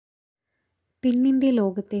പെണ്ണിൻ്റെ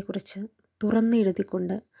ലോകത്തെക്കുറിച്ച്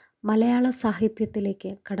തുറന്നെഴുതിക്കൊണ്ട് മലയാള സാഹിത്യത്തിലേക്ക്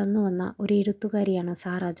കടന്നുവന്ന ഒരു എഴുത്തുകാരിയാണ്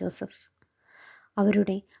സാറാ ജോസഫ്.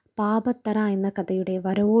 അവരുടെ പാപത്തറ എന്ന കഥയുടെ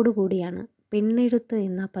വരവോടുകൂടിയാണ് പെണ്ണെഴുത്ത്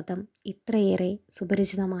എന്ന പദം ഇത്രയേറെ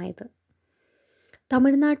സുപരിചിതമായത്.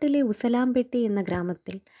 തമിഴ്നാട്ടിലെ ഉസലാംപെട്ടി എന്ന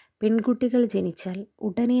ഗ്രാമത്തിൽ പെൺകുട്ടികൾ ജനിച്ചാൽ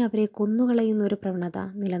ഉടനെ അവരെ കൊന്നുകളയുന്നൊരു പ്രവണത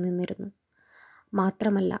നിലനിന്നിരുന്നു.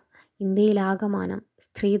 മാത്രമല്ല, ഇന്ത്യയിലാകമാനം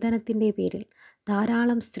സ്ത്രീധനത്തിൻ്റെ പേരിൽ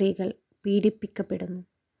ധാരാളം സ്ത്രീകൾ പീഡിപ്പിക്കപ്പെടുന്നു.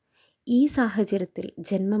 ഈ സാഹചര്യത്തിൽ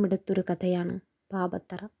ജന്മമെടുത്തൊരു കഥയാണ്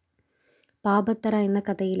പാപത്തറ. പാപത്തറ എന്ന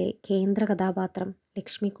കഥയിലെ കേന്ദ്ര കഥാപാത്രം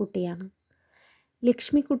ലക്ഷ്മിക്കുട്ടിയാണ്.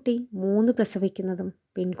 ലക്ഷ്മിക്കുട്ടി 3 പ്രസവിക്കുന്നതും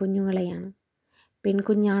പെൺകുഞ്ഞുങ്ങളെയാണ്.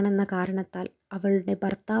 പെൺകുഞ്ഞാണെന്ന കാരണത്താൽ അവളുടെ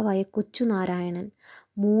ഭർത്താവായ കൊച്ചുനാരായണൻ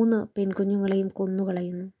 3 പെൺകുഞ്ഞുങ്ങളെയും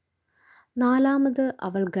കൊന്നുകളയുന്നു. 4ാമത്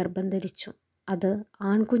അവൾ ഗർഭം ധരിച്ചു. അത്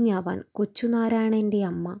ആൺകുഞ്ഞാവാൻ കൊച്ചുനാരായണൻ്റെ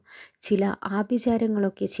അമ്മ ചില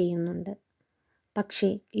ആഭിചാരങ്ങളൊക്കെ ചെയ്യുന്നുണ്ട്. പക്ഷേ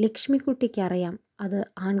ലക്ഷ്മിക്കുട്ടിക്കറിയാം അത്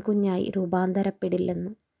ആൺകുഞ്ഞായി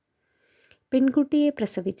രൂപാന്തരപ്പെടില്ലെന്ന്. പെൺകുട്ടിയെ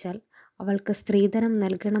പ്രസവിച്ചാൽ അവൾക്ക് സ്ത്രീധനം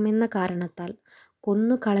നൽകണമെന്ന കാരണത്താൽ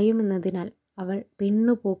കൊന്നു കളയുമെന്നതിനാൽ അവൾ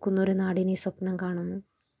പെണ്ണു പോക്കുന്നൊരു നാടിനെ സ്വപ്നം കാണുന്നു.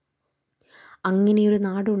 അങ്ങനെയൊരു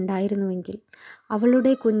നാടുണ്ടായിരുന്നുവെങ്കിൽ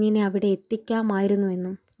അവളുടെ കുഞ്ഞിനെ അവിടെ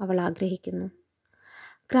എത്തിക്കാമായിരുന്നുവെന്നും അവൾ ആഗ്രഹിക്കുന്നു.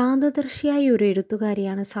 ക്രാന്തദർശിയായ ഒരു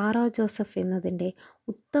എഴുത്തുകാരിയാണ് സാറാ ജോസഫ് എന്നതിൻ്റെ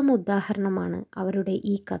ഉത്തമ ഉദാഹരണമാണ് അവരുടെ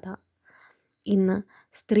ഈ കഥ. ഇന്ന്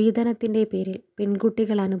സ്ത്രീധനത്തിൻ്റെ പേരിൽ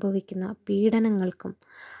പെൺകുട്ടികൾ അനുഭവിക്കുന്ന പീഡനങ്ങൾക്കും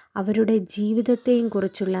അവരുടെ ജീവിതത്തെയും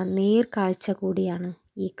കുറിച്ചുള്ള നേർക്കാഴ്ച കൂടിയാണ്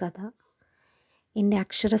ഈ കഥ. എൻ്റെ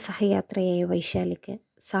അക്ഷരസഹയാത്രയായ വൈശാലിക്ക്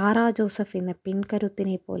സാറാ ജോസഫ് എന്ന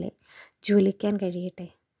പെൺകരുത്തിനെ പോലെ ജ്വലിക്കാൻ കഴിയട്ടെ.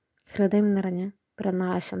 ഹൃദയം നിറഞ്ഞ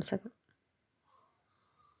പിറന്നാൾ ആശംസകൾ.